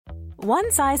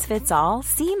One size fits all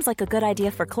seems like a good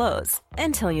idea for clothes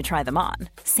until you try them on.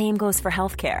 Same goes for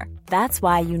healthcare. That's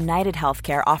why United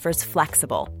Healthcare offers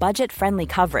flexible, budget-friendly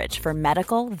coverage for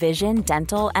medical, vision,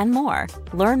 dental, and more.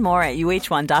 Learn more at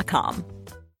uh1.com.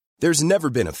 There's never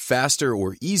been a faster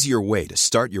or easier way to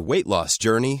start your weight loss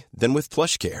journey than with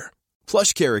PlushCare.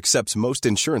 PlushCare accepts most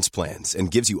insurance plans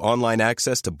and gives you online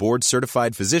access to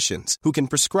board-certified physicians who can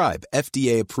prescribe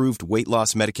FDA-approved weight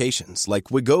loss medications like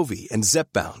Wegovy and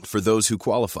Zepbound for those who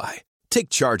qualify. Take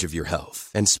charge of your health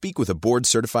and speak with a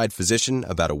board-certified physician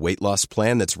about a weight loss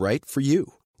plan that's right for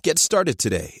you. Get started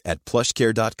today at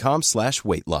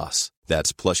plushcare.com/weight loss.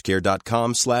 That's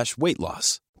plushcare.com/weight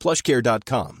loss.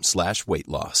 plushcare.com/weight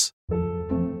loss.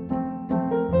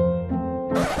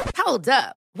 Hold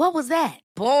up. What was that?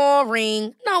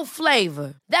 Boring. No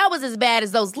flavor. That was as bad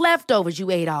as those leftovers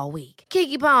you ate all week.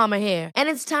 Keke Palmer here, and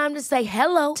it's time to say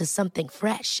hello to something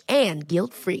fresh and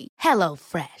guilt-free. Hello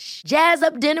Fresh. Jazz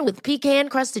up dinner with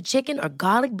pecan-crusted chicken or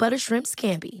garlic butter shrimp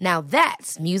scampi. Now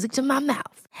that's music to my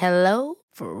mouth. Hello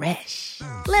Fresh.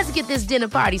 Let's get this dinner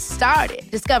party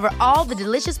started. Discover all the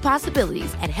delicious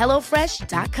possibilities at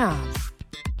hellofresh.com.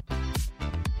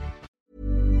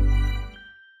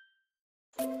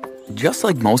 Just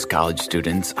like most college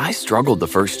students, I struggled the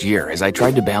first year as I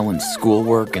tried to balance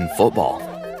schoolwork and football.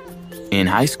 In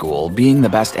high school, being the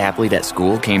best athlete at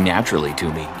school came naturally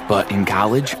to me, but in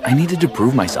college, I needed to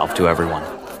prove myself to everyone.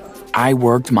 I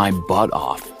worked my butt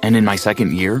off, and in my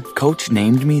second year, Coach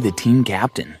named me the team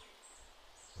captain.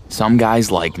 Some guys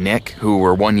like Nick, who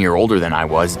were 1 year older than I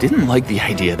was, didn't like the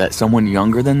idea that someone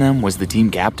younger than them was the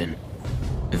team captain.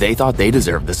 They thought they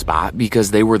deserved the spot because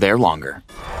they were there longer.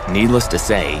 Needless to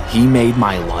say, he made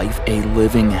my life a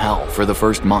living hell for the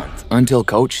first month until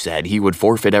Coach said he would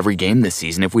forfeit every game this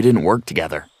season if we didn't work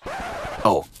together.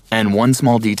 Oh, and one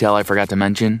small detail I forgot to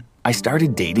mention, I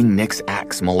started dating Nick's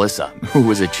ex, Melissa, who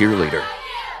was a cheerleader.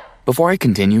 Before I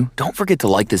continue, don't forget to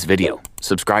like this video,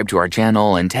 subscribe to our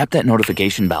channel, and tap that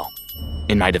notification bell.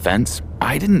 In my defense,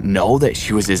 I didn't know that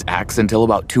she was his ex until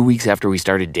about 2 weeks after we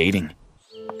started dating.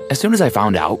 As soon as I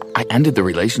found out, I ended the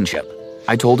relationship.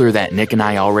 I told her that Nick and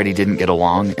I already didn't get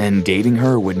along, and dating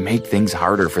her would make things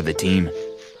harder for the team.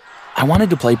 I wanted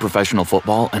to play professional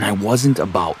football, and I wasn't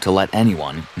about to let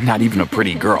anyone, not even a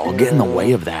pretty girl, get in the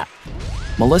way of that.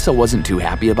 Melissa wasn't too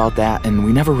happy about that, and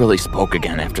we never really spoke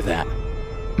again after that.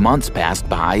 Months passed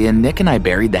by, and Nick and I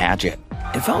buried the hatchet.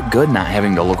 It felt good not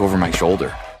having to look over my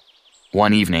shoulder.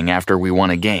 One evening after we won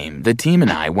a game, the team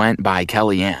and I went by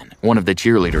Kellyanne, one of the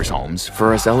cheerleaders' homes,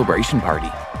 for a celebration party.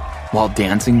 While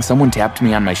dancing, someone tapped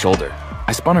me on my shoulder.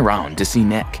 I spun around to see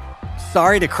Nick.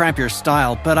 Sorry to cramp your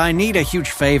style, but I need a huge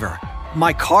favor.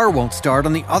 My car won't start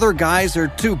and the other guys are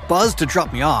too buzzed to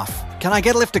drop me off. Can I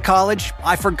get a lift to college?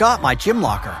 I forgot my gym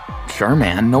locker. Sure,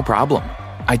 man, no problem.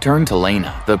 I turned to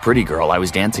Lena, the pretty girl I was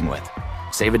dancing with.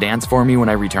 Save a dance for me when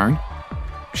I return?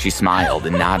 She smiled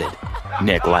and nodded.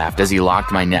 Nick laughed as he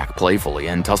locked my neck playfully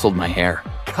and tousled my hair.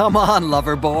 Come on,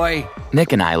 lover boy.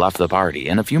 Nick and I left the party,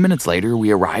 and a few minutes later,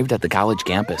 we arrived at the college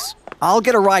campus. I'll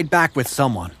get a ride back with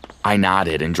someone. I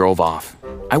nodded and drove off.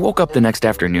 I woke up the next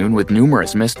afternoon with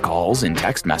numerous missed calls and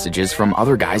text messages from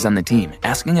other guys on the team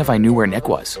asking if I knew where Nick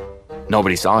was.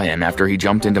 Nobody saw him after he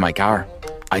jumped into my car.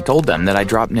 I told them that I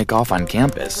dropped Nick off on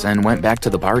campus and went back to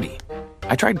the party.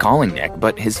 I tried calling Nick,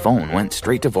 but his phone went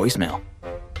straight to voicemail.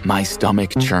 My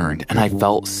stomach churned and I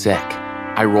felt sick.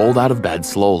 I rolled out of bed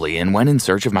slowly and went in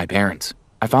search of my parents.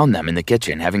 I found them in the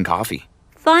kitchen having coffee.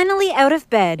 Finally out of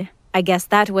bed. I guess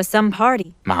that was some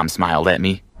party. Mom smiled at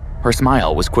me. Her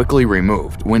smile was quickly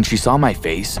removed when she saw my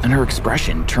face and her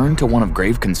expression turned to one of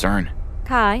grave concern.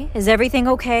 Kai, is everything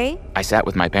okay? I sat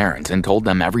with my parents and told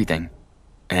them everything.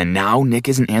 And now Nick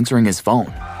isn't answering his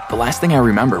phone. The last thing I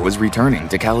remember was returning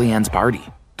to Kellyanne's party.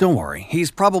 Don't worry,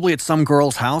 he's probably at some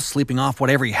girl's house sleeping off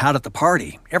whatever he had at the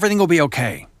party. Everything will be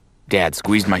okay. Dad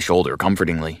squeezed my shoulder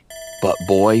comfortingly. But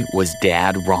boy, was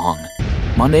Dad wrong.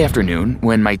 Monday afternoon,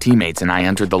 when my teammates and I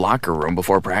entered the locker room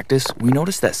before practice, we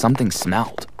noticed that something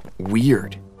smelled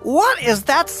weird. What is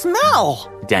that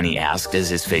smell? Denny asked as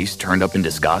his face turned up in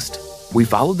disgust. We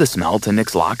followed the smell to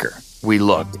Nick's locker. We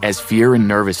looked as fear and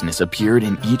nervousness appeared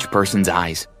in each person's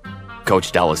eyes.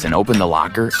 Coach Dellison opened the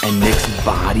locker and Nick's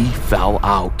body fell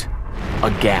out.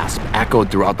 A gasp echoed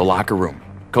throughout the locker room.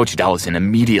 Coach Dellison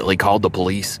immediately called the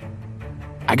police.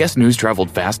 I guess news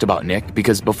traveled fast about Nick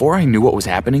because before I knew what was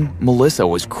happening, Melissa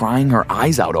was crying her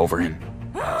eyes out over him.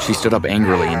 She stood up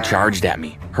angrily and charged at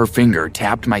me. Her finger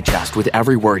tapped my chest with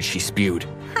every word she spewed.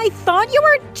 I thought you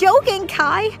were joking,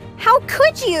 Kai. How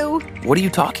could you? What are you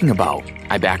talking about?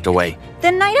 I backed away.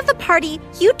 The night of the party,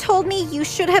 you told me you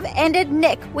should have ended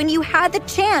Nick when you had the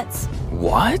chance.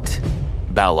 What?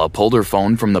 Bella pulled her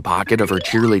phone from the pocket of her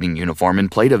cheerleading uniform and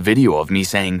played a video of me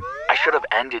saying, I should have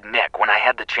ended Nick when I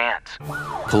had the chance.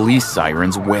 Police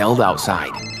sirens wailed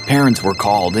outside. Parents were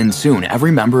called, and soon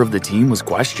every member of the team was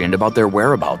questioned about their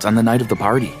whereabouts on the night of the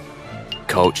party.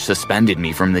 Coach suspended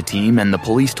me from the team, and the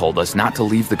police told us not to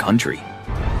leave the country.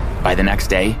 By the next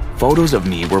day, photos of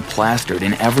me were plastered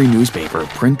in every newspaper,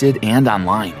 printed and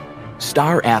online.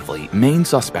 Star athlete, main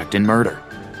suspect in murder.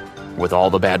 With all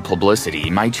the bad publicity,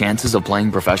 my chances of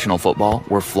playing professional football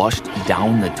were flushed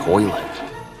down the toilet.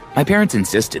 My parents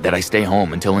insisted that I stay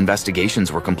home until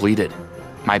investigations were completed.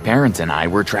 My parents and I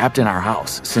were trapped in our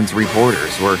house since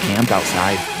reporters were camped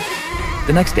outside.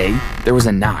 The next day, there was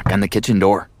a knock on the kitchen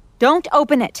door. Don't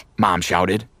open it. Mom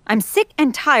shouted. I'm sick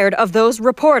and tired of those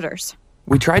reporters.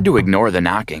 We tried to ignore the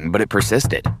knocking, but it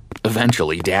persisted.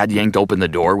 Eventually, Dad yanked open the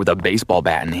door with a baseball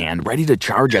bat in hand, ready to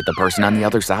charge at the person on the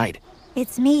other side.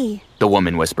 It's me, the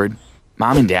woman whispered.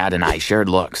 Mom and Dad and I shared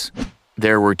looks.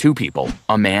 There were two people,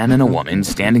 a man and a woman,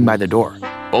 standing by the door,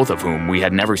 both of whom we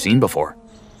had never seen before.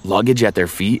 Luggage at their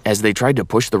feet as they tried to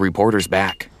push the reporters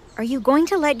back. Are you going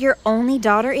to let your only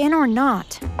daughter in or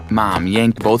not? Mom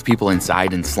yanked both people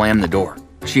inside and slammed the door.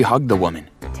 She hugged the woman.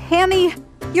 Tammy,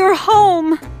 you're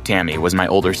home! Tammy was my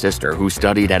older sister who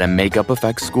studied at a makeup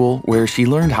effects school where she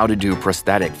learned how to do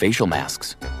prosthetic facial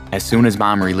masks. As soon as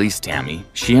Mom released Tammy,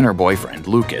 she and her boyfriend,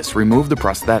 Lucas, removed the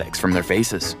prosthetics from their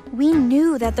faces. We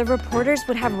knew that the reporters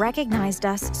would have recognized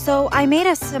us, so I made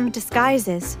us some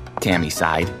disguises. Tammy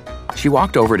sighed. She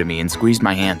walked over to me and squeezed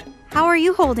my hand. How are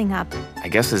you holding up? I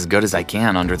guess as good as I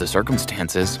can under the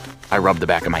circumstances. I rubbed the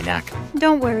back of my neck.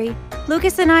 Don't worry.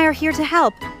 Lucas and I are here to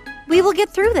help. We will get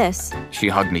through this. She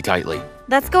hugged me tightly.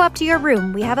 Let's go up to your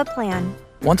room. We have a plan.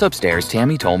 Once upstairs,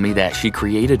 Tammy told me that she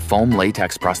created foam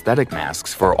latex prosthetic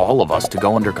masks for all of us to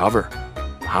go undercover.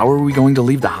 How are we going to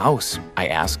leave the house? I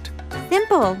asked.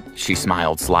 Simple. She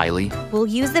smiled slyly. We'll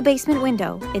use the basement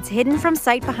window. It's hidden from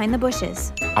sight behind the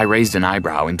bushes. I raised an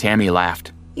eyebrow and Tammy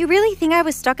laughed. You really think I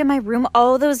was stuck in my room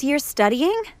all those years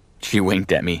studying? She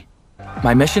winked at me.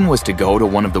 My mission was to go to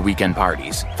one of the weekend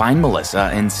parties, find Melissa,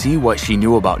 and see what she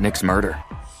knew about Nick's murder.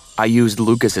 I used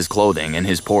Lucas's clothing and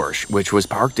his Porsche, which was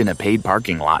parked in a paid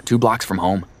parking lot 2 blocks from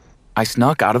home. I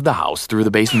snuck out of the house through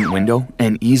the basement window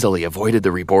and easily avoided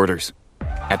the reporters.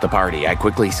 At the party, I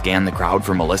quickly scanned the crowd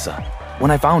for Melissa.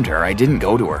 When I found her, I didn't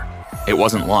go to her. It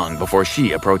wasn't long before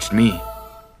she approached me.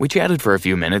 We chatted for a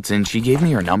few minutes and she gave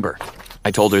me her number.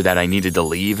 I told her that I needed to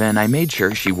leave and I made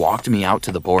sure she walked me out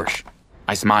to the Porsche.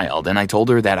 I smiled and I told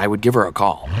her that I would give her a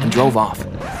call and drove off.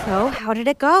 So, how did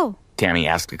it go? Tammy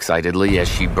asked excitedly as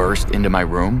she burst into my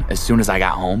room as soon as I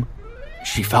got home.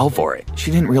 She fell for it. She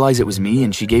didn't realize it was me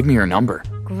and she gave me her number.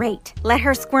 Great. Let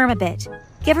her squirm a bit.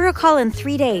 Give her a call in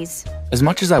 3 days. As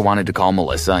much as I wanted to call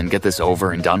Melissa and get this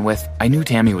over and done with, I knew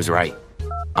Tammy was right.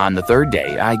 On the 3rd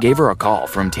day, I gave her a call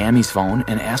from Tammy's phone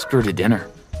and asked her to dinner.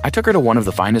 I took her to one of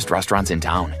the finest restaurants in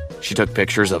town. She took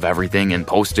pictures of everything and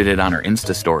posted it on her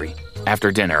Insta story.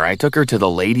 After dinner, I took her to the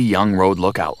Lady Young Road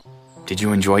Lookout. Did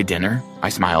you enjoy dinner? I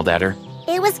smiled at her.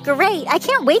 It was great. I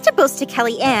can't wait to post to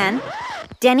Kelly Ann.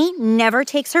 Denny never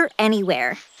takes her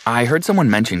anywhere. I heard someone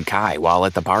mention Kai while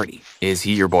at the party. Is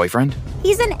he your boyfriend?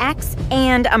 He's an ex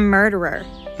and a murderer.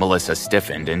 Melissa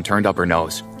stiffened and turned up her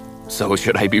nose. So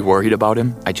should I be worried about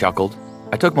him? I chuckled.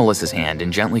 I took Melissa's hand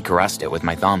and gently caressed it with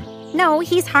my thumb. No,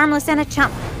 he's harmless and a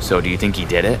chump. So do you think he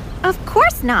did it? Of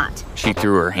course not. She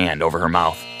threw her hand over her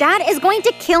mouth. Dad is going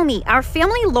to kill me. Our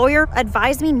family lawyer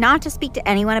advised me not to speak to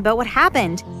anyone about what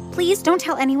happened. Please don't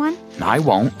tell anyone. I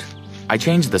won't. I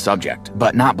changed the subject,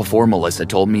 but not before Melissa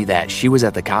told me that she was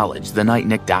at the college the night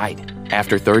Nick died.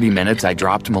 After 30 minutes, I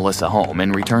dropped Melissa home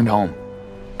and returned home.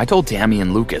 I told Tammy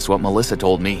and Lucas what Melissa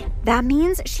told me. That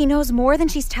means she knows more than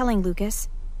she's telling Lucas.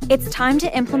 It's time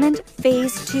to implement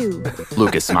phase 2.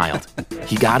 Lucas smiled.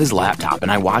 He got his laptop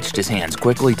and I watched his hands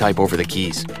quickly type over the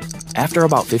keys. After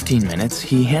about 15 minutes,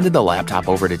 he handed the laptop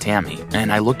over to Tammy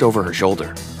and I looked over her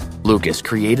shoulder. Lucas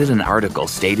created an article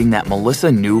stating that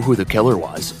Melissa knew who the killer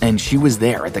was and she was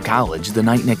there at the college the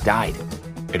night Nick died.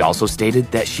 It also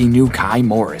stated that she knew Kai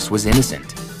Morris was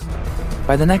innocent.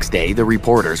 By the next day, the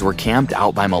reporters were camped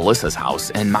out by Melissa's house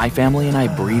and my family and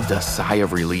I breathed a sigh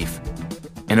of relief.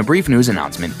 In a brief news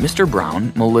announcement, Mr.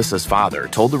 Brown, Melissa's father,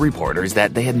 told the reporters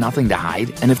that they had nothing to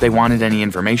hide and if they wanted any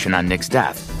information on Nick's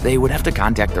death, they would have to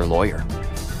contact their lawyer.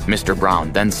 Mr.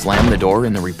 Brown then slammed the door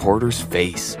in the reporter's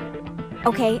face.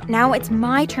 Okay, now it's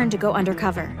my turn to go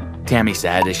undercover. Tammy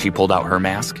said as she pulled out her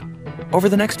mask. Over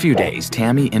the next few days,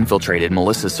 Tammy infiltrated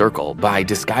Melissa's circle by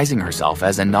disguising herself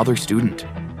as another student.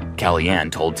 Kellyanne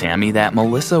told Tammy that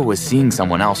Melissa was seeing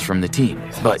someone else from the team,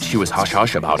 but she was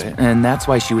hush-hush about it, and that's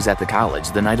why she was at the college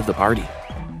the night of the party.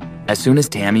 As soon as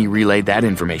Tammy relayed that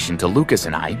information to Lucas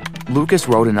and I, Lucas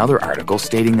wrote another article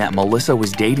stating that Melissa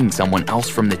was dating someone else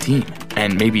from the team,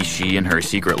 and maybe she and her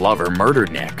secret lover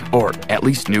murdered Nick, or at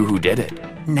least knew who did it.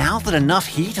 Now that enough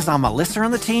heat is on Melissa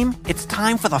on the team, it's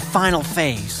time for the final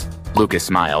phase. Lucas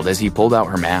smiled as he pulled out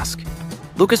her mask.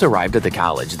 Lucas arrived at the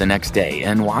college the next day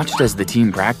and watched as the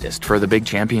team practiced for the big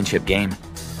championship game.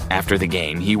 After the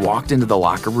game, he walked into the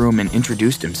locker room and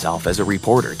introduced himself as a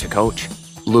reporter to Coach.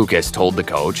 Lucas told the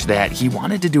coach that he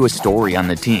wanted to do a story on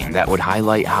the team that would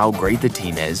highlight how great the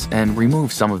team is and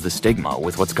remove some of the stigma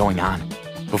with what's going on.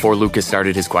 Before Lucas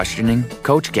started his questioning,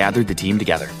 Coach gathered the team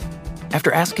together.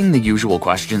 After asking the usual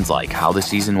questions like how the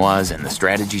season was and the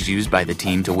strategies used by the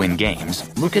team to win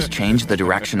games, Lucas changed the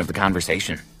direction of the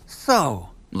conversation. So,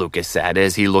 Lucas said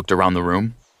as he looked around the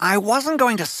room, I wasn't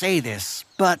going to say this,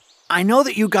 but I know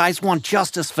that you guys want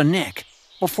justice for Nick.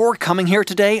 Before coming here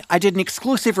today, I did an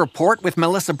exclusive report with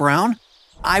Melissa Brown.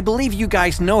 I believe you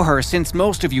guys know her since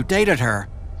most of you dated her.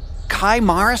 Kai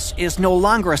Morris is no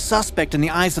longer a suspect in the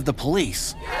eyes of the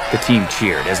police. The team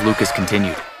cheered as Lucas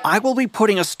continued. I will be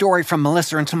putting a story from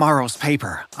Melissa in tomorrow's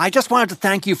paper. I just wanted to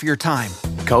thank you for your time.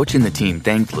 Coach and the team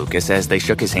thanked Lucas as they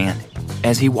shook his hand.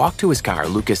 As he walked to his car,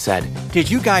 Lucas said, Did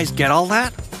you guys get all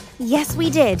that? Yes, we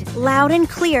did. Loud and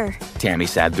clear. Tammy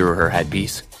said through her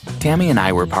headpiece. Tammy and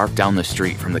I were parked down the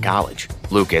street from the college.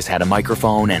 Lucas had a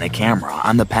microphone and a camera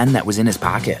on the pen that was in his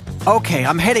pocket. Okay,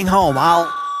 I'm heading home.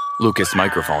 Lucas'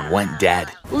 microphone went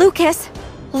dead. Lucas?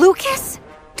 Lucas?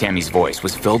 Tammy's voice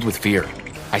was filled with fear.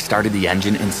 I started the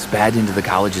engine and sped into the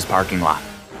college's parking lot.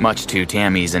 Much to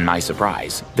Tammy's and my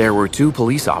surprise, there were 2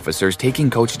 police officers taking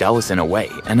Coach Dellison away,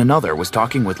 and another was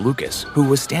talking with Lucas, who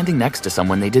was standing next to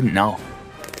someone they didn't know.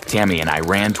 Tammy and I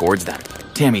ran towards them.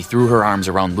 Tammy threw her arms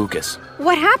around Lucas.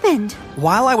 What happened?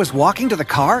 While I was walking to the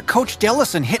car, Coach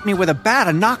Dellison hit me with a bat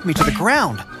and knocked me to the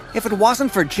ground. If it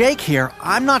wasn't for Jake here,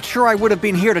 I'm not sure I would have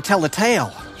been here to tell the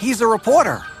tale. He's a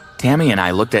reporter. Tammy and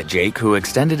I looked at Jake, who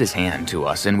extended his hand to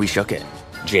us, and we shook it.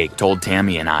 Jake told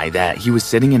Tammy and I that he was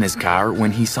sitting in his car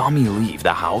when he saw me leave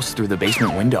the house through the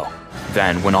basement window.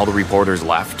 Then, when all the reporters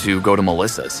left to go to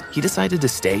Melissa's, he decided to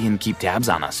stay and keep tabs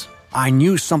on us. I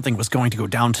knew something was going to go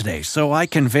down today, so I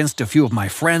convinced a few of my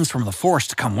friends from the force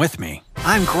to come with me.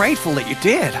 I'm grateful that you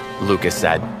did, Lucas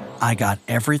said. I got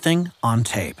everything on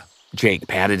tape. Jake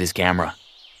patted his camera.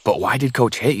 But why did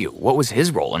Coach hit you? What was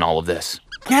his role in all of this?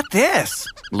 Get this!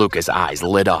 Lucas' eyes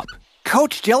lit up.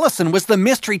 Coach Jellison was the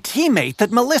mystery teammate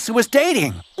that Melissa was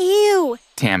dating. Ew!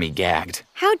 Tammy gagged.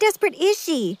 How desperate is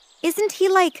she? Isn't he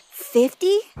like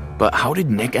 50? But how did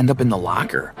Nick end up in the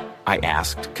locker? I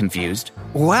asked, confused.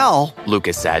 Well,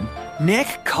 Lucas said, Nick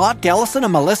caught Dellison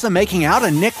and Melissa making out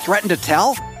and Nick threatened to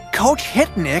tell. Coach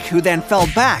hit Nick, who then fell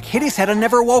back, hit his head and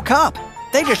never woke up.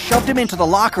 They just shoved him into the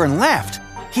locker and left.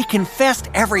 He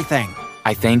confessed everything.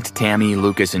 I thanked Tammy,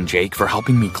 Lucas, and Jake for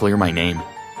helping me clear my name.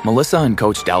 Melissa and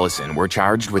Coach Dellison were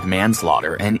charged with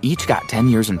manslaughter and each got 10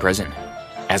 years in prison.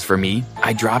 As for me,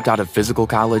 I dropped out of physical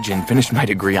college and finished my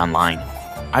degree online.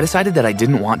 I decided that I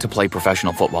didn't want to play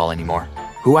professional football anymore.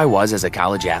 Who I was as a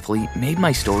college athlete made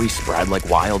my story spread like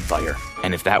wildfire.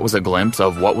 And if that was a glimpse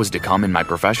of what was to come in my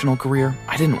professional career,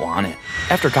 I didn't want it.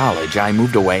 After college, I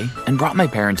moved away and brought my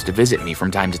parents to visit me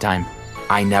from time to time.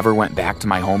 I never went back to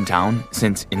my hometown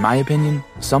since, in my opinion,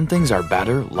 some things are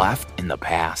better left in the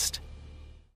past.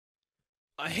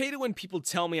 I hate it when people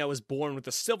tell me I was born with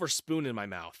a silver spoon in my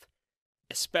mouth,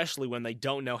 especially when they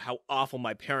don't know how awful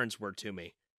my parents were to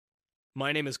me.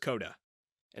 My name is Coda,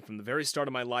 and from the very start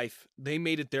of my life, they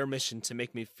made it their mission to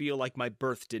make me feel like my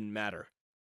birth didn't matter.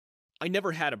 I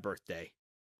never had a birthday,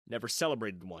 never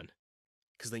celebrated one,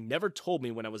 because they never told me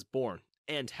when I was born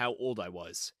and how old I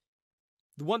was.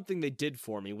 The one thing they did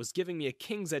for me was giving me a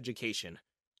king's education.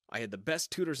 I had the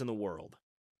best tutors in the world,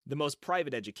 the most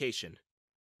private education.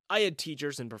 I had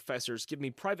teachers and professors give me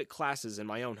private classes in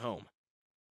my own home.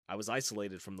 I was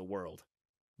isolated from the world,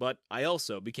 but I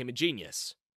also became a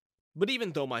genius. But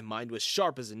even though my mind was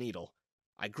sharp as a needle,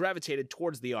 I gravitated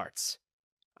towards the arts.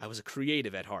 I was a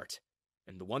creative at heart,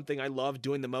 and the one thing I loved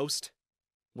doing the most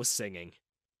was singing.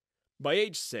 By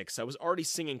age 6, I was already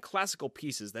singing classical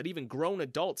pieces that even grown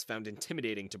adults found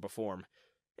intimidating to perform,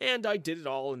 and I did it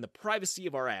all in the privacy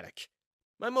of our attic.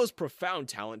 My most profound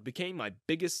talent became my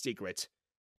biggest secret,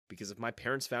 because if my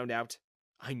parents found out,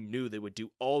 I knew they would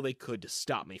do all they could to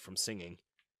stop me from singing.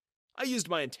 I used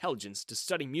my intelligence to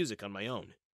study music on my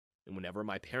own, and whenever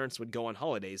my parents would go on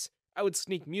holidays, I would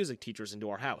sneak music teachers into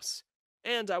our house,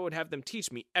 and I would have them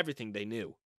teach me everything they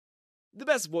knew. The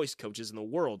best voice coaches in the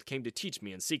world came to teach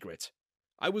me in secret.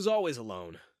 I was always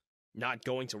alone. Not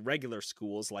going to regular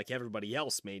schools like everybody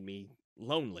else made me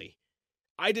lonely.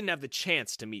 I didn't have the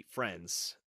chance to meet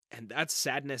friends, and that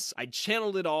sadness, I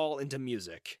channeled it all into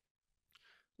music.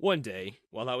 One day,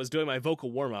 while I was doing my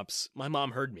vocal warm-ups, my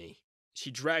mom heard me.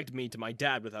 She dragged me to my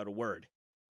dad without a word.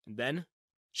 And then,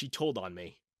 she told on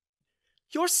me.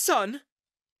 "Your son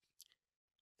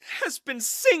has been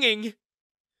singing."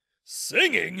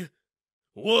 Singing?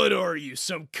 What are you,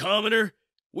 some commoner?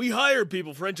 We hire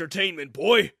people for entertainment,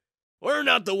 boy. We're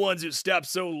not the ones who stop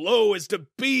so low as to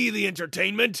be the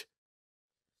entertainment.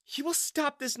 You will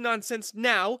stop this nonsense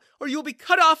now, or you will be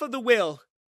cut off of the will.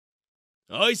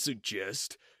 I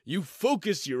suggest you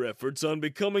focus your efforts on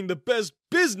becoming the best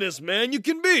businessman you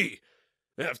can be.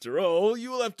 After all,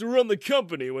 you will have to run the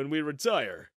company when we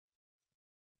retire.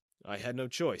 I had no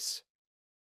choice.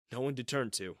 No one to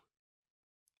turn to.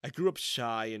 I grew up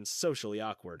shy and socially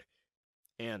awkward.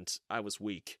 And I was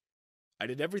weak. I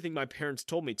did everything my parents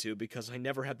told me to because I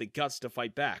never had the guts to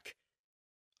fight back.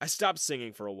 I stopped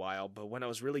singing for a while, but when I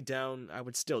was really down, I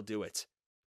would still do it.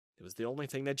 It was the only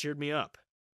thing that cheered me up.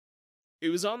 It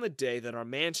was on the day that our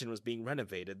mansion was being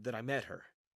renovated that I met her.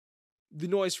 The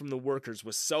noise from the workers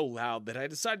was so loud that I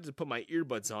decided to put my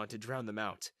earbuds on to drown them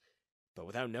out. But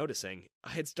without noticing, I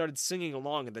had started singing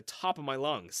along at the top of my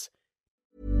lungs.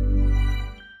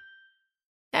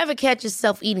 Ever catch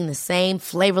yourself eating the same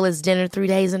flavorless dinner 3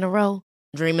 days in a row?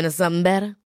 Dreaming of something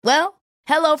better? Well,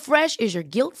 HelloFresh is your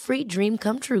guilt-free dream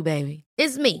come true, baby.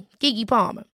 It's me, Keke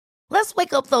Palmer. Let's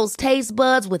wake up those taste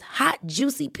buds with hot,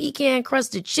 juicy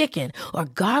pecan-crusted chicken or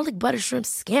garlic butter shrimp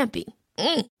scampi.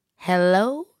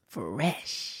 Hello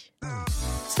Fresh.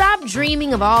 Stop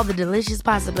dreaming of all the delicious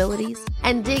possibilities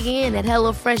and dig in at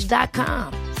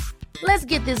HelloFresh.com. Let's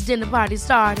get this dinner party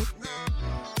started.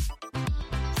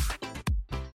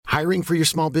 Hiring for your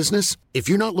small business? If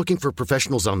you're not looking for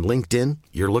professionals on LinkedIn,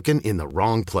 you're looking in the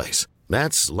wrong place.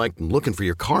 That's like looking for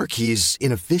your car keys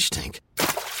in a fish tank.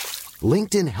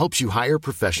 LinkedIn helps you hire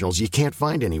professionals you can't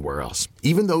find anywhere else,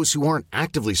 even those who aren't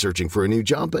actively searching for a new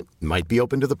job but might be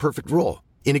open to the perfect role.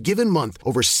 In a given month,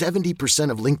 over 70%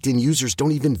 of LinkedIn users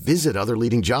don't even visit other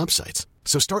leading job sites.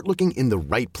 So start looking in the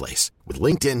right place. With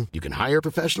LinkedIn, you can hire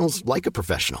professionals like a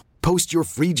professional. Post your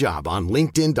free job on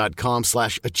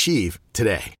linkedin.com/achieve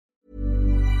today.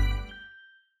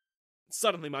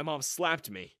 Suddenly, my mom slapped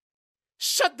me.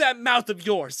 "Shut that mouth of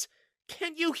yours!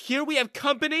 Can't you hear we have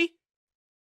company?"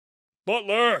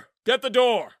 Butler, get the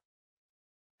door!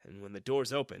 And when the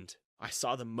doors opened, I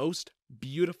saw the most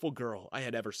beautiful girl I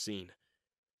had ever seen.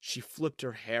 She flipped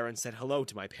her hair and said hello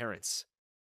to my parents.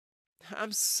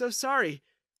 "I'm so sorry.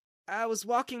 I was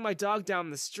walking my dog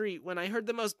down the street when I heard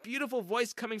the most beautiful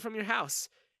voice coming from your house.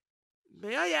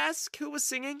 May I ask who was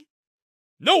singing?"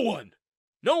 No one!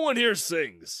 No one here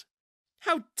sings!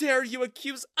 How dare you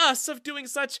accuse us of doing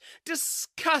such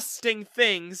disgusting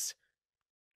things?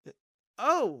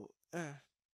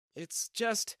 It's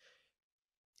just...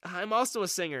 I'm also a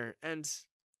singer, and...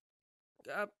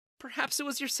 perhaps it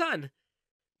was your son.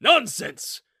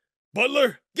 Nonsense!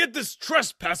 Butler, get this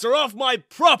trespasser off my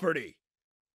property!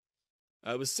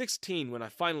 I was 16 when I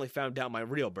finally found out my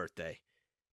real birthday.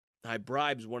 I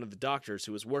bribed one of the doctors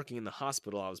who was working in the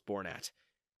hospital I was born at,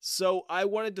 so I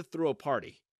wanted to throw a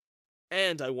party.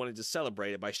 And I wanted to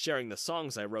celebrate it by sharing the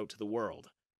songs I wrote to the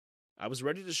world. I was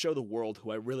ready to show the world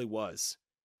who I really was.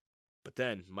 But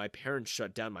then, my parents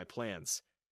shut down my plans,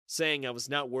 saying I was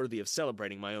not worthy of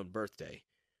celebrating my own birthday.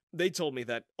 They told me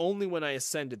that only when I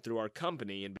ascended through our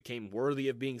company and became worthy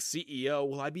of being CEO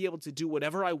will I be able to do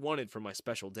whatever I wanted for my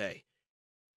special day.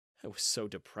 I was so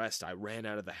depressed I ran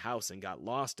out of the house and got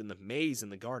lost in the maze in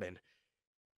the garden.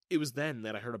 It was then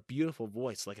that I heard a beautiful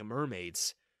voice like a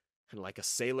mermaid's, and like a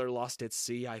sailor lost at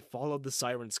sea, I followed the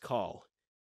siren's call,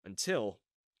 until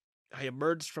I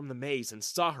emerged from the maze and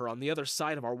saw her on the other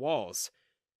side of our walls,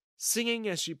 singing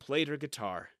as she played her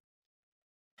guitar.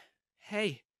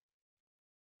 "Hey,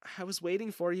 I was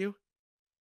waiting for you."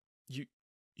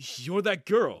 You're that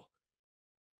girl.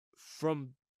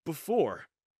 From before.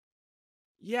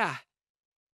 "Yeah,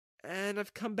 and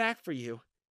I've come back for you.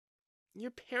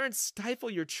 Your parents stifle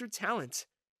your true talent.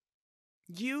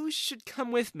 You should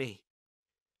come with me."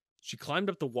 She climbed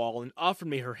up the wall and offered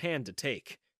me her hand to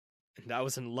take, and I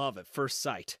was in love at first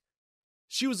sight.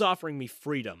 She was offering me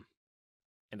freedom,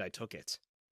 and I took it.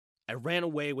 I ran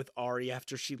away with Ari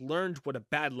after she learned what a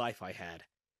bad life I had.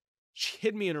 She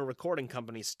hid me in a recording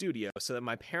company's studio so that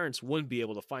my parents wouldn't be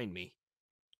able to find me.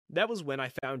 That was when I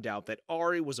found out that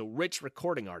Ari was a rich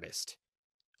recording artist.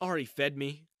 Ari fed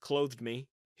me, clothed me,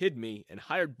 hid me, and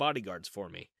hired bodyguards for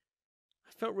me.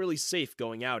 I felt really safe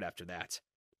going out after that,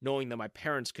 knowing that my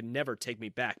parents could never take me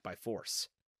back by force.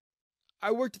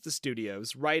 I worked at the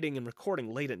studios, writing and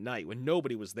recording late at night when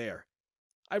nobody was there.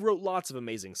 I wrote lots of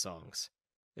amazing songs,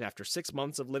 and after 6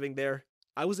 months of living there,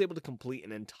 I was able to complete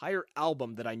an entire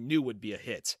album that I knew would be a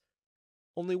hit.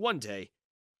 Only one day,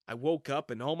 I woke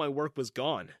up and all my work was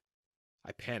gone.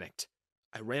 I panicked.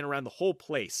 I ran around the whole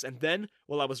place, and then,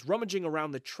 while I was rummaging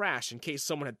around the trash in case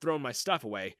someone had thrown my stuff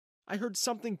away, I heard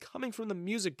something coming from the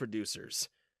music producers.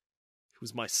 It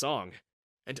was my song,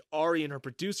 and Ari and her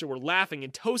producer were laughing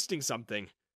and toasting something.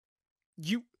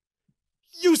 You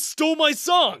stole my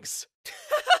songs!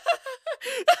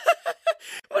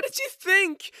 What did you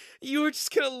think? You were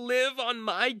just gonna live on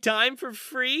my dime for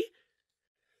free?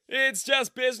 It's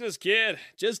just business, kid.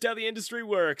 Just how the industry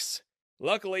works.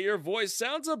 Luckily, your voice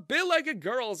sounds a bit like a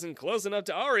girl's and close enough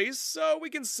to Ari's, so we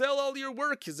can sell all your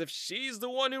work as if she's the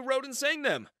one who wrote and sang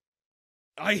them.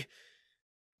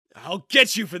 I'll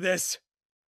get you for this.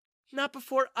 Not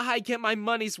before I get my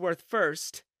money's worth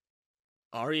first.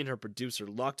 Ari and her producer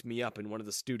locked me up in one of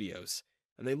the studios,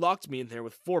 and they locked me in there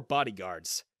with 4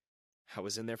 bodyguards. I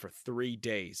was in there for 3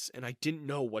 days, and I didn't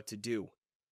know what to do.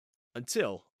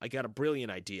 Until I got a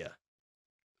brilliant idea.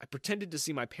 I pretended to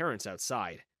see my parents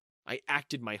outside. I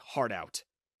acted my heart out.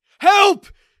 Help!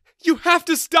 You have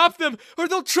to stop them, or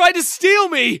they'll try to steal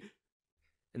me!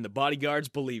 And the bodyguards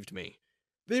believed me.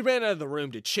 They ran out of the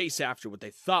room to chase after what they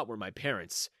thought were my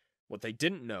parents. What they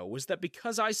didn't know was that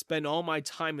because I spent all my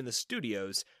time in the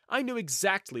studios, I knew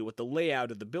exactly what the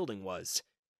layout of the building was.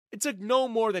 It took no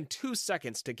more than 2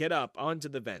 seconds to get up onto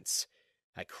the vents.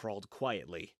 I crawled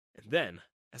quietly, and then,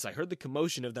 as I heard the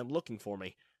commotion of them looking for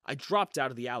me, I dropped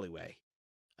out of the alleyway.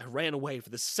 I ran away for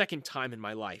the 2nd time in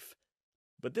my life.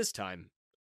 But this time,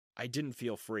 I didn't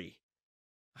feel free.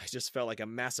 I just felt like a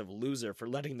massive loser for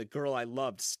letting the girl I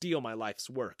loved steal my life's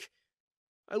work.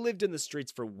 I lived in the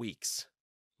streets for weeks.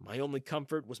 My only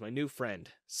comfort was my new friend,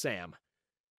 Sam.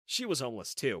 She was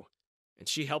homeless too, and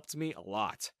she helped me a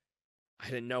lot. I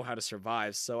didn't know how to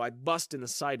survive, so I bussed in the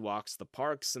sidewalks, the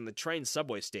parks, and the train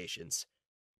subway stations.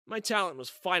 My talent was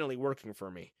finally working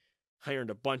for me. I earned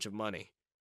a bunch of money.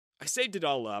 I saved it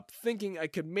all up, thinking I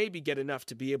could maybe get enough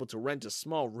to be able to rent a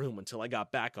small room until I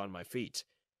got back on my feet.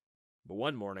 But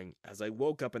one morning, as I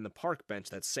woke up in the park bench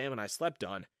that Sam and I slept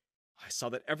on, I saw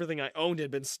that everything I owned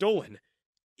had been stolen.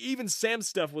 Even Sam's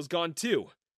stuff was gone too.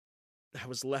 I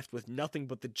was left with nothing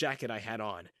but the jacket I had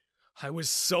on. I was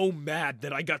so mad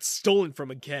that I got stolen from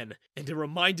again, and it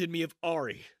reminded me of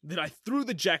Ari, that I threw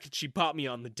the jacket she bought me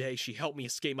on the day she helped me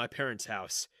escape my parents'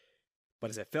 house. But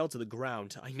as I fell to the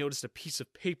ground, I noticed a piece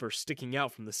of paper sticking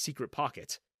out from the secret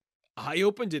pocket. I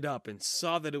opened it up and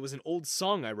saw that it was an old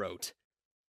song I wrote.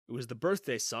 It was the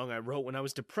birthday song I wrote when I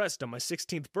was depressed on my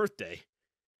 16th birthday.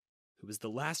 It was the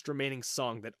last remaining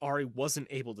song that Ari wasn't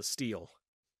able to steal.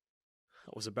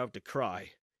 I was about to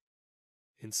cry.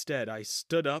 Instead, I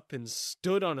stood up and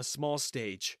stood on a small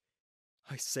stage.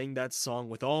 I sang that song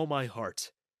with all my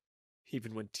heart,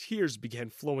 even when tears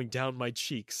began flowing down my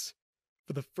cheeks.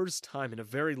 For the first time in a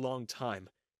very long time,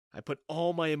 I put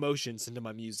all my emotions into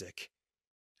my music.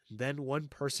 And then one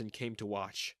person came to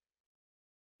watch.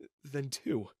 Then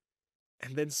 2.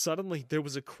 And then suddenly there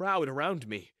was a crowd around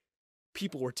me.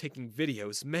 People were taking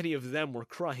videos, many of them were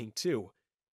crying too.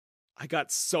 I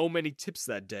got so many tips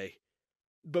that day.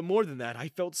 But more than that, I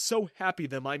felt so happy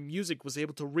that my music was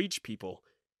able to reach people.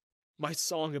 My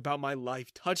song about my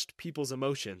life touched people's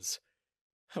emotions.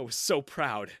 I was so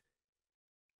proud.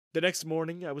 The next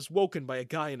morning, I was woken by a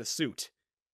guy in a suit.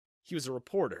 He was a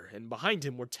reporter, and behind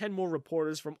him were 10 more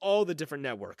reporters from all the different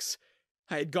networks.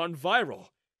 I had gone viral.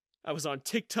 I was on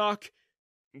TikTok,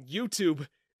 YouTube.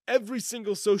 Every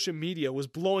single social media was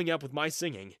blowing up with my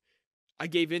singing. I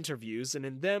gave interviews, and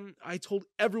in them, I told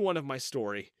everyone of my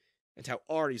story, and how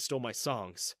Ari stole my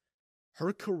songs.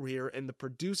 Her career and the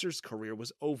producer's career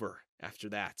was over after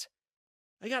that.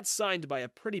 I got signed by a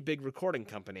pretty big recording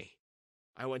company.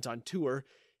 I went on tour,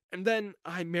 and then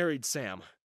I married Sam.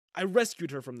 I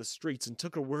rescued her from the streets and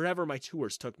took her wherever my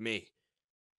tours took me.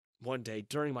 One day,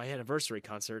 during my anniversary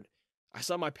concert, I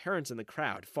saw my parents in the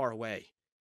crowd, far away.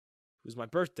 It was my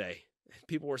birthday, and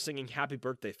people were singing happy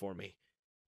birthday for me.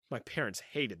 My parents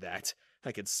hated that.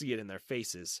 I could see it in their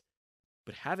faces.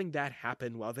 But having that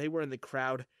happen while they were in the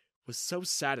crowd was so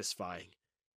satisfying,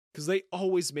 because they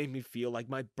always made me feel like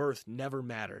my birth never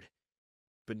mattered.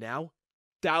 But now,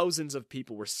 thousands of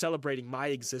people were celebrating my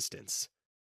existence.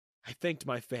 I thanked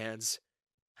my fans,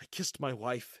 I kissed my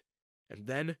wife, and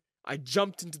then I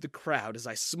jumped into the crowd as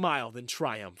I smiled in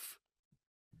triumph.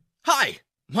 Hi,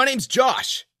 my name's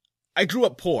Josh. I grew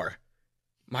up poor.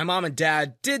 My mom and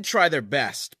dad did try their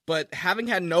best, but having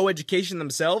had no education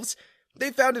themselves,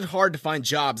 they found it hard to find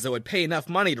jobs that would pay enough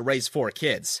money to raise 4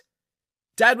 kids.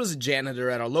 Dad was a janitor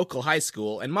at our local high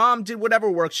school, and Mom did whatever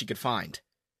work she could find.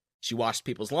 She washed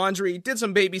people's laundry, did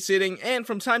some babysitting, and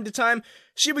from time to time,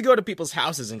 she would go to people's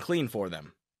houses and clean for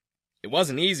them. It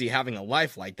wasn't easy having a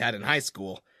life like that in high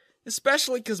school,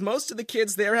 especially because most of the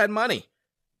kids there had money.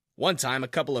 One time, a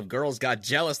couple of girls got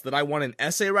jealous that I won an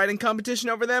essay writing competition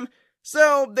over them,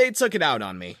 so they took it out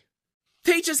on me.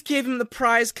 They just gave him the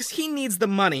prize because he needs the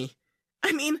money.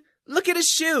 I mean, look at his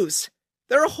shoes.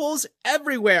 There are holes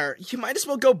everywhere. You might as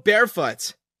well go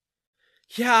barefoot.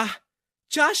 Yeah,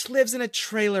 Josh lives in a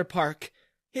trailer park.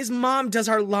 His mom does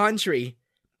our laundry.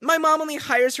 My mom only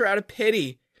hires her out of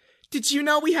pity. Did you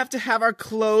know we have to have our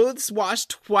clothes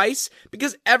washed twice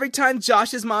because every time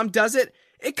Josh's mom does it,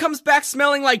 it comes back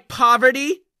smelling like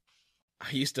poverty? I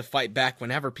used to fight back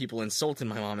whenever people insulted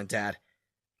my mom and dad.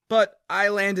 But I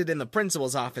landed in the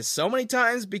principal's office so many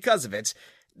times because of it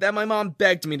that my mom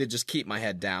begged me to just keep my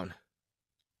head down.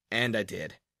 And I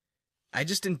did. I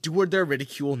just endured their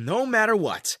ridicule no matter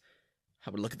what.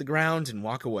 I would look at the ground and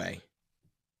walk away.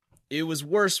 It was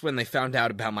worse when they found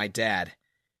out about my dad.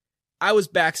 I was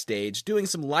backstage doing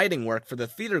some lighting work for the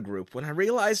theater group when I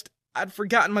realized I'd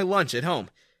forgotten my lunch at home.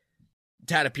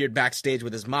 Dad appeared backstage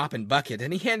with his mop and bucket,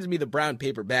 and he handed me the brown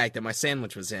paper bag that my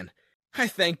sandwich was in. I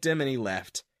thanked him and he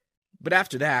left. But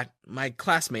after that, my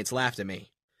classmates laughed at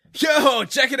me. Yo,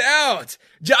 check it out!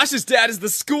 Josh's dad is the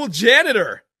school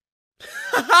janitor!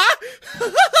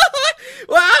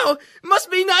 Wow,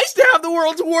 must be nice to have the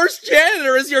world's worst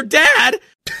janitor as your dad!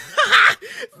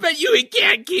 Bet you he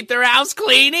can't keep their house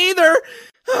clean either!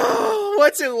 Oh,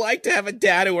 what's it like to have a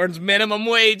dad who earns minimum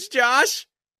wage, Josh?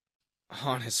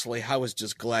 Honestly, I was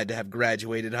just glad to have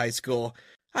graduated high school.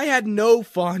 I had no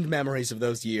fond memories of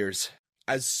those years.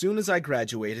 As soon as I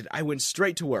graduated, I went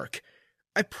straight to work.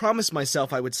 I promised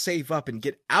myself I would save up and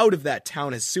get out of that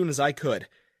town as soon as I could.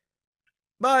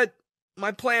 But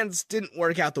my plans didn't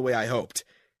work out the way I hoped,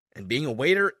 and being a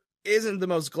waiter isn't the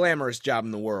most glamorous job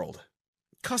in the world.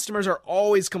 Customers are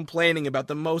always complaining about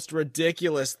the most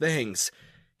ridiculous things,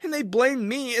 and they blame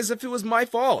me as if it was my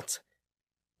fault.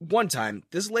 One time,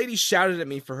 this lady shouted at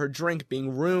me for her drink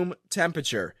being room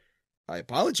temperature. I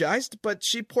apologized, but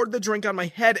she poured the drink on my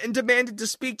head and demanded to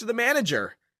speak to the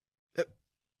manager.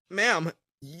 Ma'am,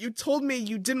 you told me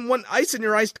you didn't want ice in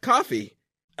your iced coffee.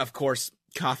 Of course,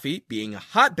 coffee, being a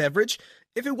hot beverage,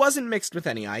 if it wasn't mixed with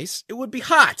any ice, it would be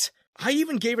hot. I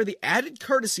even gave her the added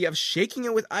courtesy of shaking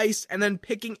it with ice and then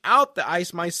picking out the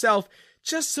ice myself,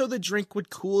 just so the drink would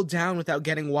cool down without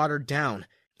getting watered down.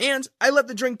 And I let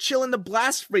the drink chill in the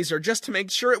blast freezer just to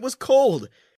make sure it was cold.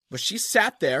 But she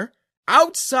sat there,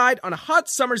 outside on a hot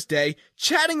summer's day,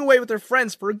 chatting away with her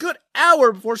friends for a good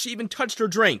hour before she even touched her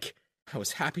drink. I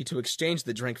was happy to exchange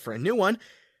the drink for a new one,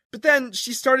 but then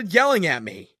she started yelling at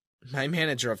me. My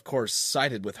manager, of course,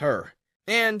 sided with her,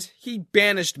 and he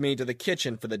banished me to the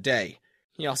kitchen for the day.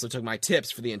 He also took my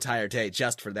tips for the entire day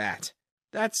just for that.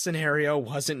 That scenario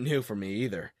wasn't new for me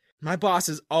either. My boss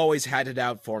has always had it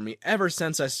out for me ever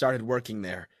since I started working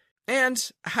there, and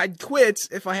I'd quit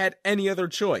if I had any other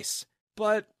choice.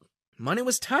 But money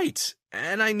was tight,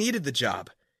 and I needed the job.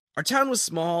 Our town was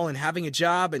small, and having a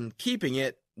job and keeping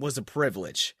it was a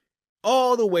privilege.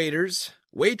 All the waiters,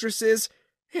 waitresses,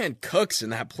 and cooks in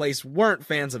that place weren't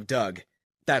fans of Doug.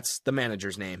 That's the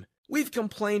manager's name. We've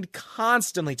complained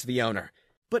constantly to the owner,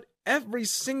 but every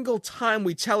single time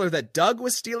we tell her that Doug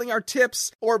was stealing our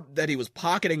tips, or that he was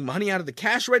pocketing money out of the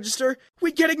cash register,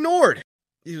 we'd get ignored.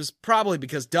 It was probably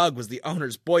because Doug was the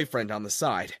owner's boyfriend on the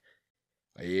side.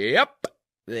 Yep,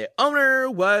 the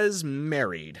owner was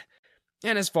married.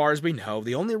 And as far as we know,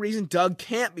 the only reason Doug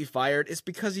can't be fired is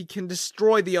because he can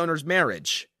destroy the owner's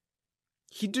marriage.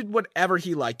 He did whatever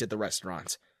he liked at the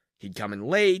restaurant. He'd come in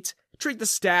late, treat the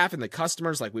staff and the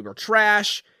customers like we were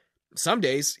trash. Some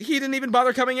days, he didn't even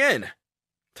bother coming in.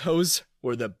 Those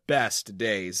were the best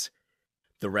days.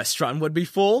 The restaurant would be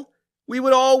full, we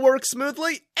would all work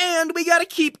smoothly, and we got to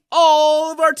keep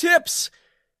all of our tips.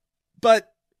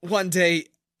 But one day,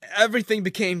 everything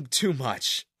became too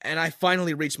much, and I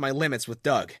finally reached my limits with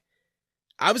Doug.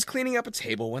 I was cleaning up a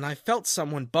table when I felt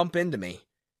someone bump into me,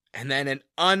 and then an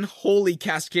unholy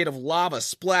cascade of lava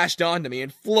splashed onto me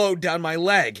and flowed down my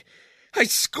leg. I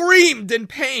screamed in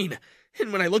pain,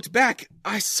 and when I looked back,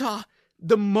 I saw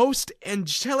the most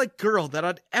angelic girl that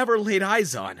I'd ever laid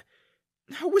eyes on.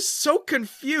 I was so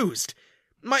confused.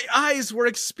 My eyes were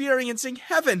experiencing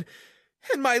heaven,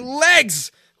 and my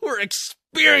legs were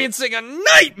experiencing a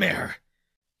nightmare.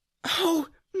 Oh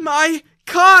my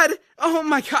God!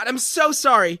 I'm so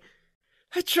sorry.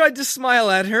 I tried to smile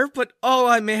at her, but all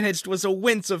I managed was a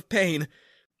wince of pain.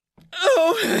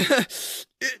 Oh,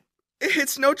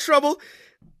 it's no trouble,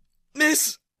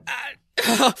 miss.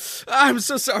 I'm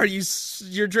so sorry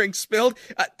your drink spilled.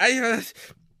 I'll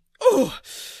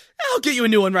get you a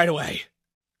new one right away.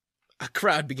 A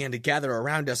crowd began to gather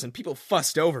around us and people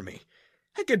fussed over me.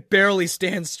 I could barely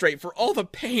stand straight for all the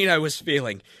pain I was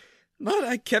feeling, but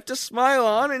I kept a smile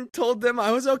on and told them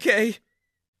I was okay.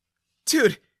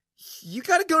 Dude, you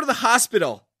gotta go to the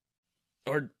hospital.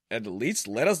 Or at least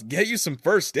let us get you some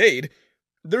first aid.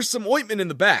 There's some ointment in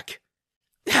the back.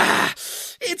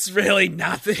 It's really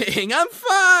nothing. I'm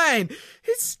fine.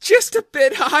 It's just a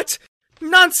bit hot.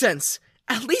 Nonsense.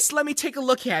 At least let me take a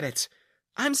look at it.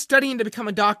 I'm studying to become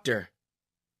a doctor.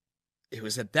 It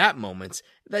was at that moment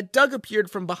that Doug appeared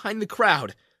from behind the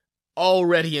crowd,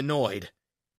 already annoyed.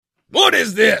 What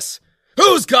is this?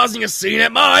 Who's causing a scene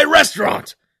at my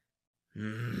restaurant?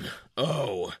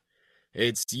 Oh,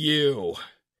 it's you.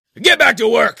 Get back to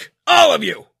work, all of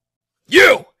you!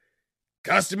 You!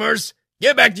 Customers,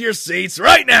 get back to your seats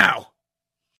right now!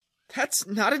 That's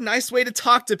not a nice way to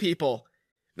talk to people.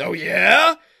 Oh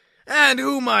yeah? And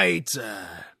who might,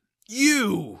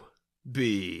 you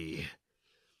be?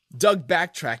 Doug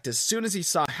backtracked as soon as he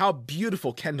saw how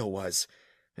beautiful Kendall was,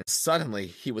 and suddenly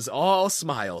he was all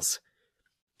smiles.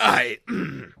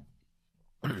 I'm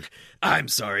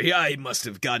sorry, I must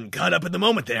have gotten caught up in the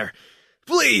moment there.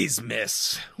 Please,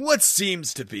 miss, what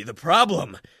seems to be the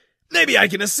problem? Maybe I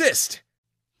can assist.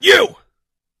 You!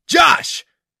 Josh!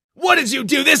 What did you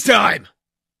do this time?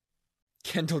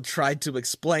 Kendall tried to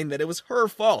explain that it was her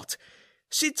fault.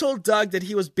 She told Doug that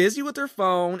he was busy with her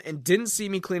phone and didn't see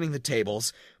me cleaning the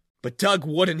tables, but Doug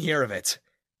wouldn't hear of it.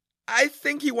 I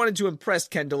think he wanted to impress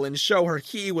Kendall and show her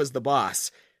he was the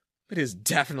boss, but it is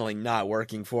definitely not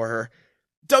working for her.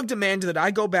 Doug demanded that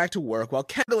I go back to work while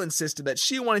Kendall insisted that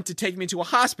she wanted to take me to a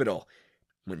hospital.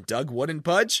 When Doug wouldn't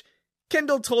budge,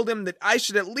 Kendall told him that I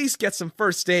should at least get some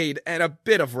first aid and a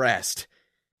bit of rest.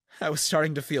 I was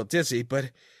starting to feel dizzy,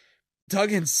 but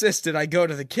Doug insisted I go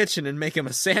to the kitchen and make him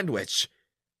a sandwich.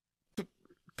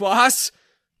 Boss?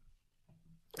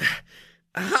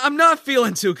 I'm not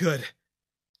feeling too good.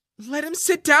 Let him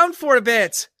sit down for a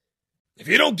bit. If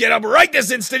you don't get up right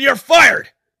this instant, you're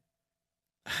fired!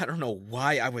 I don't know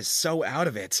why I was so out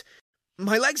of it.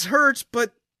 My legs hurt,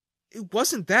 but it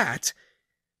wasn't that.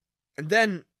 And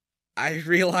then I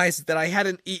realized that I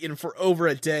hadn't eaten for over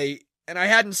a day, and I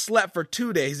hadn't slept for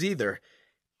 2 days either.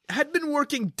 I had been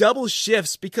working double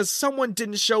shifts because someone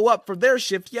didn't show up for their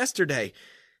shift yesterday,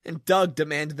 and Doug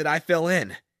demanded that I fill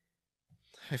in.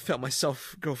 I felt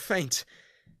myself grow faint,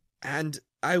 and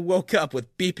I woke up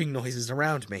with beeping noises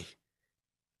around me.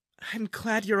 I'm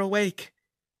glad you're awake.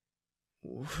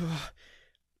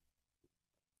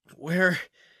 Where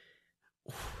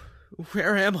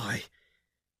am I?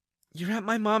 You're at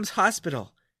my mom's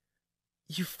hospital.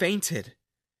 You fainted.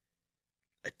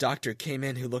 A doctor came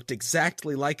in who looked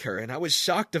exactly like her, and I was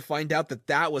shocked to find out that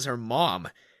that was her mom.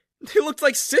 They looked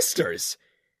like sisters.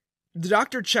 The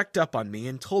doctor checked up on me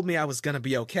and told me I was gonna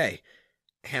be okay,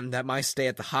 and that my stay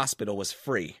at the hospital was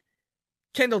free.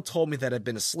 Kendall told me that I'd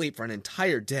been asleep for an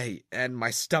entire day, and my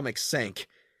stomach sank.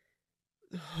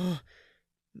 Oh,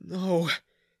 no.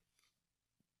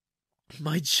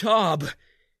 My job.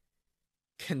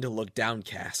 Kendall looked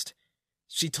downcast.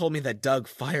 She told me that Doug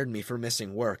fired me for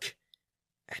missing work,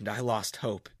 and I lost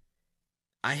hope.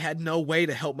 I had no way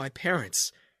to help my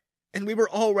parents, and we were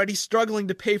already struggling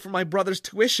to pay for my brother's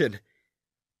tuition.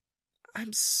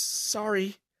 I'm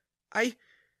sorry. I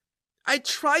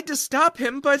tried to stop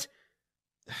him, but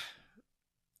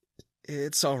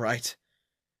it's all right.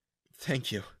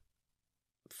 Thank you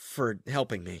for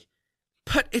helping me.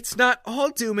 But it's not all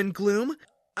doom and gloom.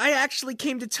 I actually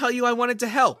came to tell you I wanted to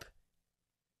help.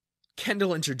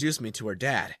 Kendall introduced me to her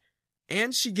dad,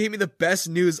 and she gave me the best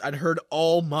news I'd heard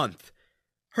all month.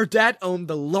 Her dad owned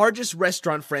the largest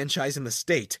restaurant franchise in the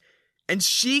state, and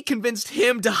she convinced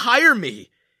him to hire me.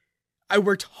 I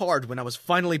worked hard when I was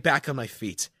finally back on my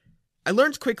feet. I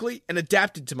learned quickly and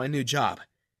adapted to my new job.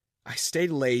 I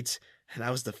stayed late, and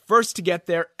I was the first to get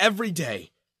there every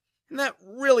day, and that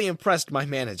really impressed my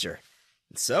manager.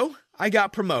 And so, I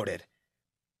got promoted.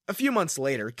 A few months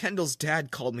later, Kendall's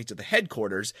dad called me to the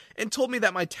headquarters and told me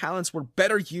that my talents were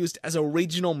better used as a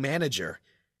regional manager.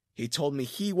 He told me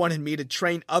he wanted me to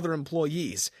train other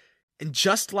employees, and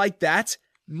just like that,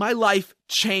 my life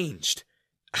changed.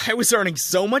 I was earning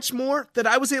so much more that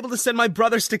I was able to send my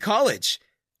brothers to college,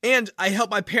 and I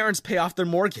helped my parents pay off their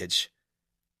mortgage.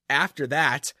 After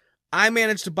that, I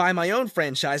managed to buy my own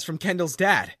franchise from Kendall's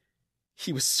dad.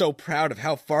 He was so proud of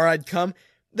how far I'd come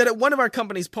that at one of our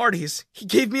company's parties, he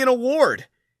gave me an award.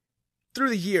 Through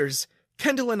the years,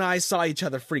 Kendall and I saw each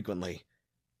other frequently.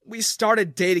 We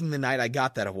started dating the night I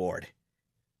got that award.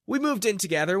 We moved in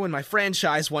together when my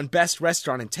franchise won Best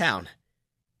Restaurant in town.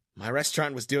 My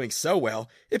restaurant was doing so well,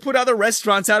 it put other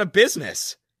restaurants out of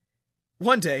business.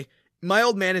 One day, my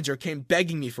old manager came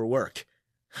begging me for work.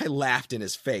 I laughed in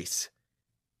his face.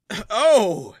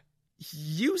 "Oh,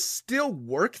 you still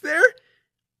work there?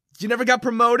 You never got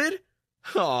promoted?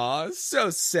 Aw, so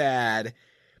sad.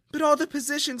 But all the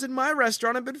positions in my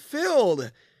restaurant have been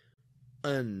filled.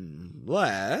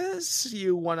 Unless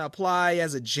you want to apply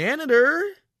as a janitor."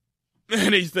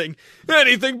 Anything,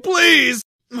 please!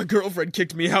 My girlfriend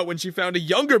kicked me out when she found a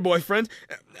younger boyfriend,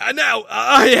 and now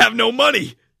I have no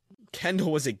money.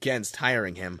 Kendall was against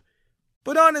hiring him.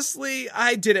 But honestly,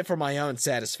 I did it for my own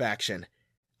satisfaction.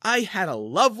 I had a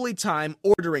lovely time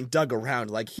ordering Doug around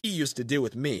like he used to do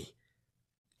with me.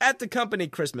 At the company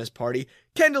Christmas party,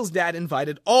 Kendall's dad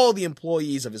invited all the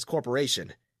employees of his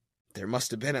corporation. There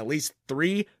must have been at least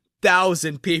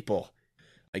 3,000 people.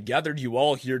 I gathered you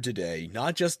all here today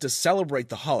not just to celebrate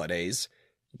the holidays,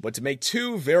 but to make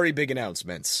two very big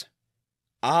announcements.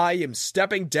 I am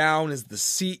stepping down as the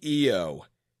CEO,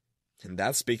 and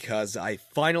that's because I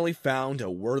finally found a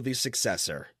worthy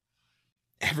successor.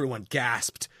 Everyone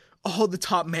gasped. All the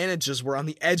top managers were on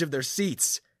the edge of their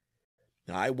seats.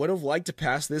 I would have liked to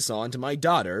pass this on to my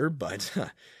daughter, but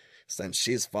since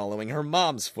she's following her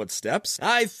mom's footsteps,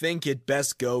 I think it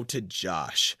best go to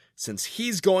Josh, since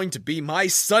he's going to be my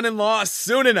son-in-law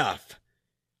soon enough.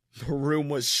 The room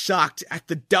was shocked at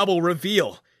the double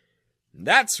reveal.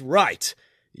 That's right.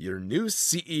 Your new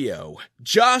CEO,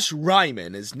 Josh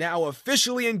Ryman, is now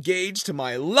officially engaged to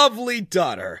my lovely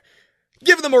daughter.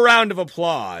 Give them a round of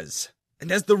applause.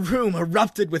 And as the room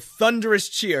erupted with thunderous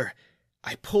cheer,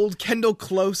 I pulled Kendall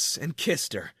close and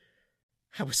kissed her.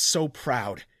 I was so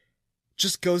proud.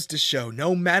 Just goes to show,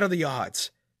 no matter the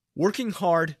odds, working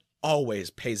hard always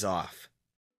pays off.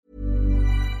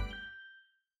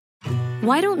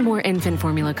 Why don't more infant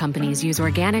formula companies use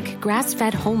organic,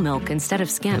 grass-fed whole milk instead of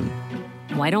skim?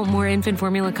 Why don't more infant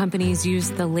formula companies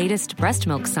use the latest breast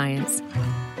milk science?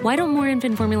 Why don't more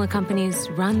infant formula companies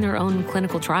run their own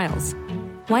clinical trials?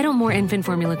 Why don't more infant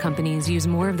formula companies use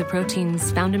more of the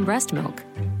proteins found in breast milk?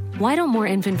 Why don't more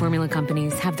infant formula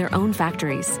companies have their own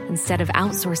factories instead of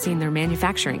outsourcing their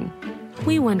manufacturing?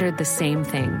 We wondered the same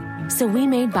thing. So we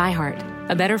made ByHeart,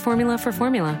 a better formula for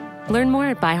formula. Learn more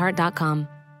at byheart.com.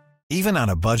 Even on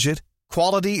a budget,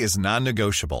 quality is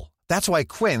non-negotiable. That's why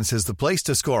Quince is the place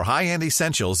to score high-end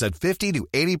essentials at 50 to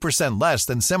 80% less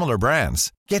than similar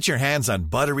brands. Get your hands on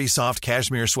buttery soft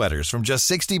cashmere sweaters from just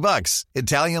 $60,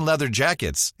 Italian leather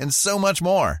jackets, and so much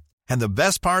more. And the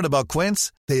best part about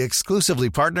Quince, they exclusively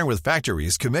partner with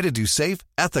factories committed to safe,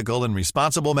 ethical, and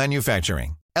responsible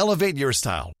manufacturing. Elevate your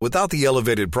style without the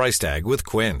elevated price tag with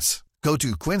Quince. Go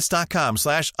to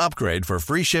quince.com/upgrade for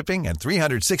free shipping and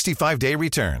 365-day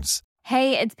returns.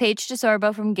 Hey, it's Paige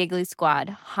DeSorbo from Giggly Squad.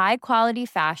 High quality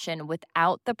fashion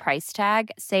without the price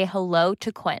tag. Say hello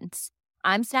to Quince.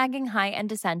 I'm snagging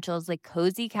high-end essentials like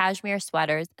cozy cashmere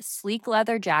sweaters, sleek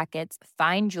leather jackets,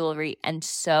 fine jewelry, and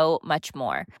so much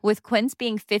more. With Quince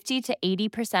being 50 to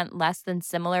 80% less than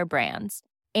similar brands.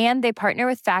 And they partner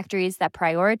with factories that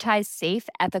prioritize safe,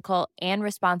 ethical, and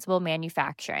responsible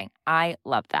manufacturing. I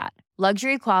love that.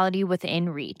 Luxury quality within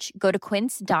reach. Go to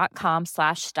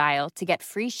quince.com/style to get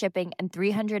free shipping and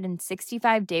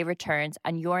 365-day returns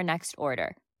on your next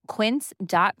order.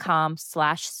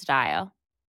 Quince.com/style.